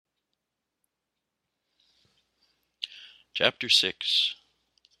Chapter 6,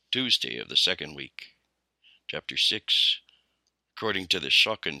 Tuesday of the second week. Chapter 6, according to the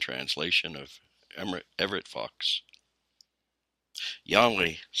Shocking translation of Everett Fox.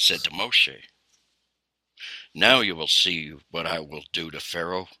 Yahweh said to Moshe, "Now you will see what I will do to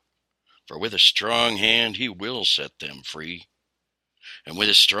Pharaoh, for with a strong hand he will set them free, and with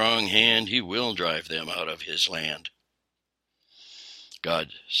a strong hand he will drive them out of his land."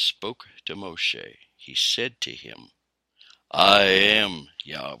 God spoke to Moshe. He said to him, "I am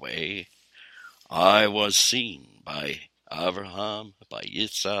Yahweh. I was seen by Abraham, by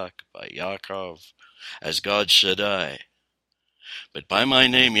Isaac, by Yaakov, as God Shaddai. But by my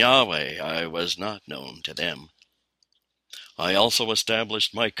name Yahweh I was not known to them. I also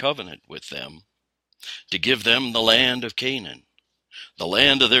established my covenant with them, to give them the land of Canaan, the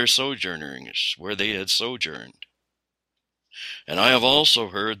land of their sojournings, where they had sojourned. And I have also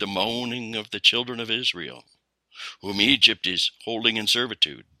heard the moaning of the children of Israel, whom Egypt is holding in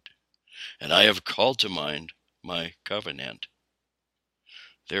servitude, and I have called to mind my covenant.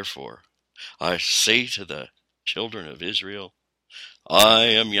 Therefore I say to the children of Israel, I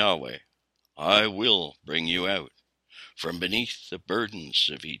am Yahweh. I will bring you out from beneath the burdens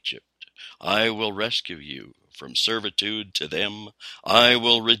of Egypt. I will rescue you from servitude to them. I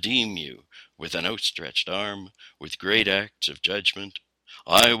will redeem you with an outstretched arm, with great acts of judgment.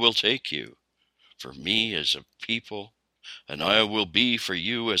 I will take you for me as a people, and I will be for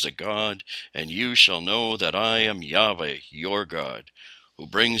you as a God, and you shall know that I am Yahweh, your God, who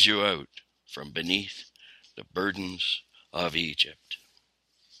brings you out from beneath the burdens of Egypt.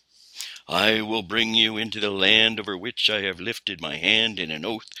 I will bring you into the land over which I have lifted my hand in an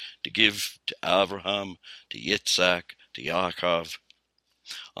oath to give to Abraham, to Isaac, to Yaakov.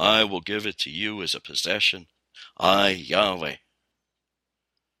 I will give it to you as a possession. I, Yahweh."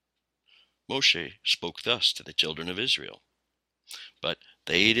 Moshe spoke thus to the children of Israel. But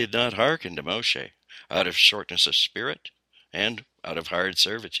they did not hearken to Moshe, out of shortness of spirit and out of hard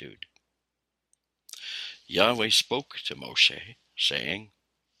servitude. Yahweh spoke to Moshe, saying,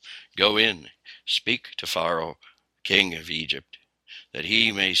 "Go in, speak to Pharaoh, king of Egypt, that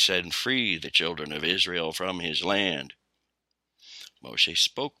he may send free the children of Israel from his land." Moshe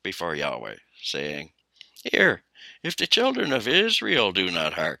spoke before Yahweh, saying, "Here, if the children of Israel do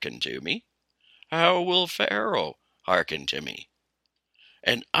not hearken to me, how will Pharaoh hearken to me?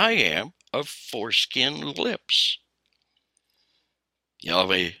 And I am of foreskin lips."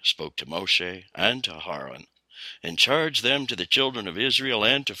 Yahweh spoke to Moshe and to Aaron, and charged them to the children of Israel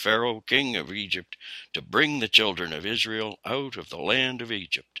and to Pharaoh, king of Egypt, to bring the children of Israel out of the land of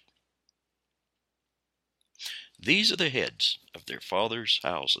Egypt. These are the heads of their fathers'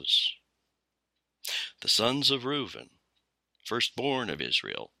 houses. The sons of Reuben, firstborn of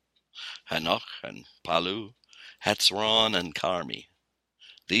Israel, Hanoch and Palu, Hetzron and Carmi.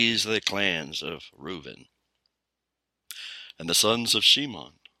 These are the clans of Reuben. And the sons of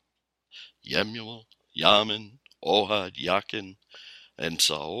Shimon, Yemuel, Yamin, Ohad, Yakin, and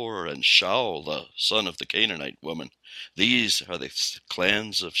Saor, and Shaul, the son of the Canaanite woman. These are the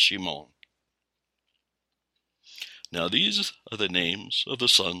clans of Shimon. Now these are the names of the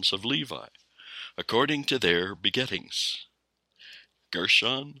sons of Levi, according to their begettings: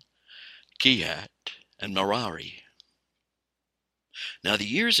 Gershon, Kehat, and Merari. Now the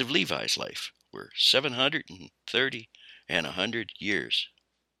years of Levi's life were 730 and 100 years.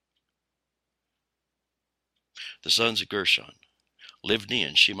 The sons of Gershon, Livni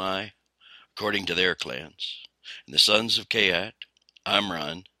and Shimei, according to their clans. And the sons of Kehat,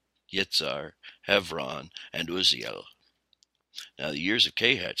 Amram, Yitzhar, Hebron, and Uzziel. Now the years of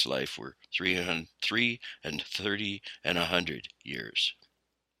Kehat's life were 330 and 100 years.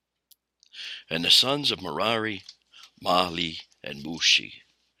 And the sons of Merari, Mahli, and Mushi.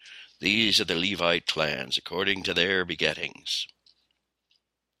 These are the Levite clans, according to their begettings.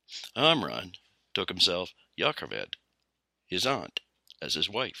 Amram took himself Jochebed, his aunt, as his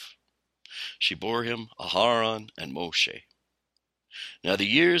wife. She bore him Aharon and Moshe. Now the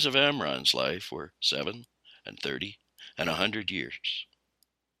years of Amram's life were 730 and 100 years.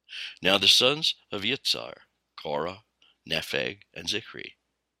 Now the sons of Yitzhar, Korah, Nepheg, and Zichri.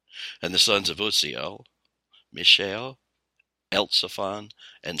 And the sons of Uzziel, Mishael, Elzaphan,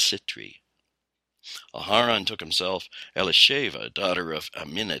 and Sitri. Aharon took himself Elisheva, daughter of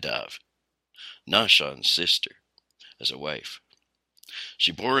Aminadav, Nahshon's sister, as a wife.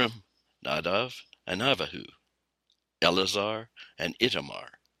 She bore him Nadav and Avihu, Eleazar and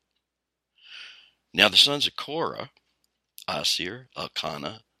Itamar. Now the sons of Korah, Asir,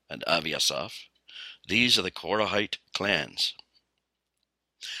 Elkanah, and Abiasaph. These are the Korahite clans.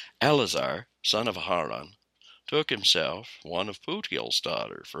 Eleazar, son of Aharon, took himself one of Putiel's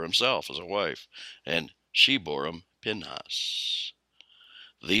daughter for himself as a wife, and she bore him Pinhas.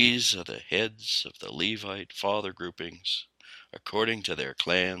 These are the heads of the Levite father groupings, according to their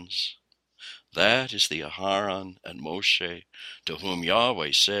clans. That is the Aharon and Moshe, to whom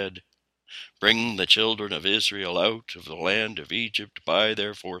Yahweh said, Bring the children of Israel out of the land of Egypt by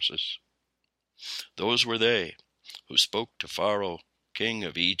their forces. Those were they who spoke to Pharaoh, king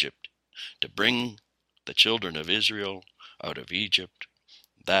of Egypt, to bring the children of Israel out of Egypt,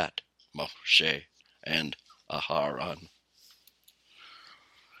 that Moshe and Aharon.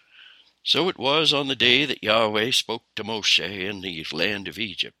 So it was on the day that Yahweh spoke to Moshe in the land of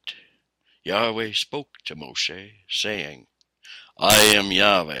Egypt. Yahweh spoke to Moshe, saying, I am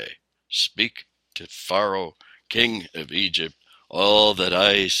Yahweh. Speak to Pharaoh, king of Egypt, all that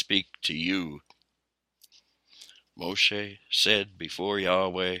I speak to you. Moshe said before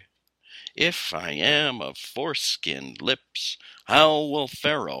Yahweh, If I am of foreskinned lips, how will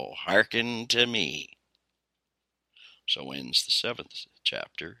Pharaoh hearken to me? So ends the 7th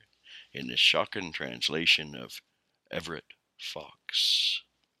chapter in the shocking translation of Everett Fox.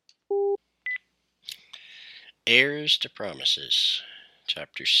 Heirs to Promises,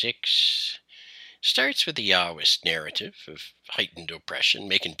 Chapter 6, starts with the Yahwist narrative of heightened oppression,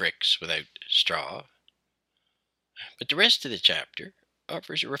 making bricks without straw. But the rest of the chapter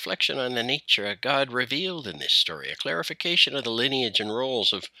offers a reflection on the nature of God revealed in this story, a clarification of the lineage and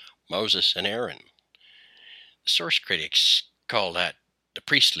roles of Moses and Aaron. The source critics call that the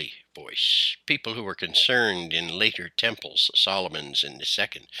priestly voice, people who were concerned in later temples, Solomon's and the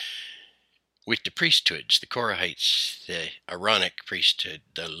second, with the priesthoods, the Korahites, the Aaronic priesthood,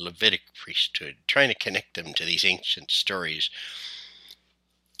 the Levitic priesthood, trying to connect them to these ancient stories.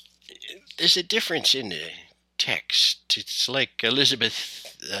 There's a difference in the text. It's like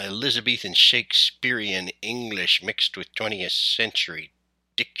Elizabethan Shakespearean English mixed with 20th century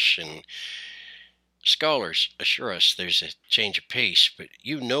diction. Scholars assure us there's a change of pace, but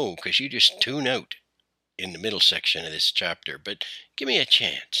because you just tune out in the middle section of this chapter. But give me a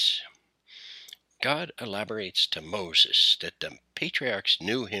chance. God elaborates to Moses that the patriarchs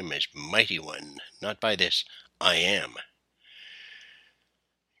knew him as Mighty One, not by this I am.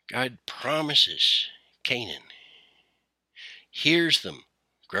 God promises Canaan, hears them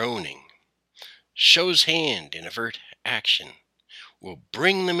groaning, shows hand in avert action, will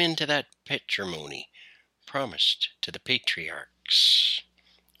bring them into that patrimony promised to the patriarchs.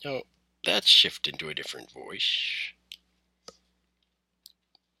 Now, that's shifted to a different voice.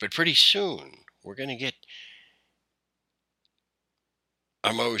 But pretty soon, we're going to get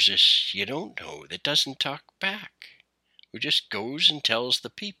a Moses you don't know that doesn't talk back, who just goes and tells the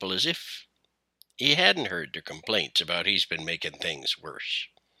people as if he hadn't heard their complaints about he's been making things worse.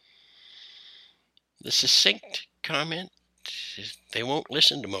 The succinct comment is they won't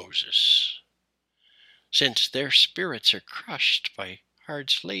listen to Moses, since their spirits are crushed by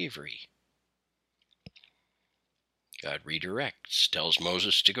hard slavery. God redirects, tells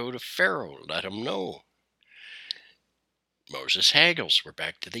Moses to go to Pharaoh, let him know. Moses haggles. We're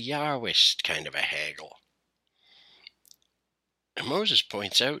back to the Yahwist kind of a haggle. And Moses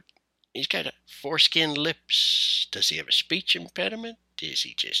points out he's got foreskinned lips. Does he have a speech impediment? Is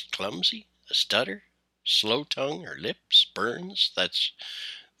he just clumsy? A stutter? Slow tongue or lips? Burns? That's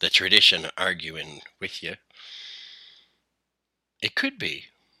the tradition arguing with you. It could be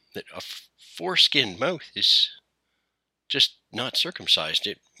that a foreskinned mouth is just not circumcised.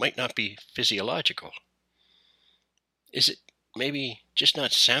 It might not be physiological. Is it maybe just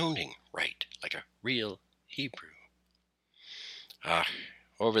not sounding right, like a real Hebrew?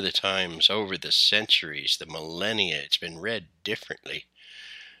 Over the times, over the centuries, the millennia, it's been read differently.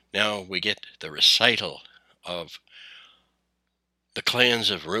 Now we get the recital of the clans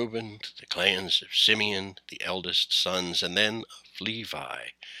of Reuben, the clans of Simeon, the eldest sons, and then of Levi.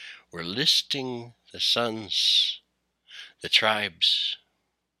 We're listing the sons, the tribes,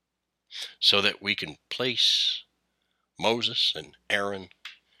 so that we can place Moses and Aaron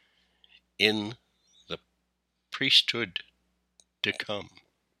in the priesthood to come.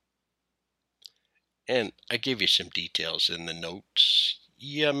 And I give you some details in the notes.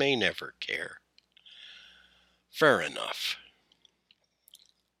 You may never care. Fair enough.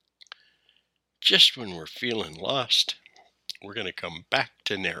 Just when we're feeling lost, we're going to come back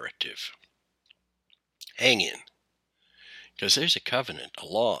to narrative. Hang in. Because there's a covenant, a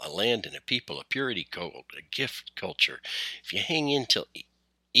law, a land, and a people, a purity code, a gift culture. If you hang in till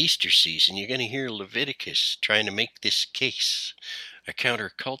Easter season, you're going to hear Leviticus trying to make this case, a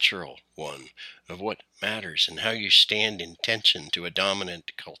countercultural one of what matters and how you stand in tension to a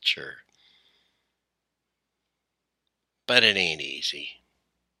dominant culture. but it ain't easy.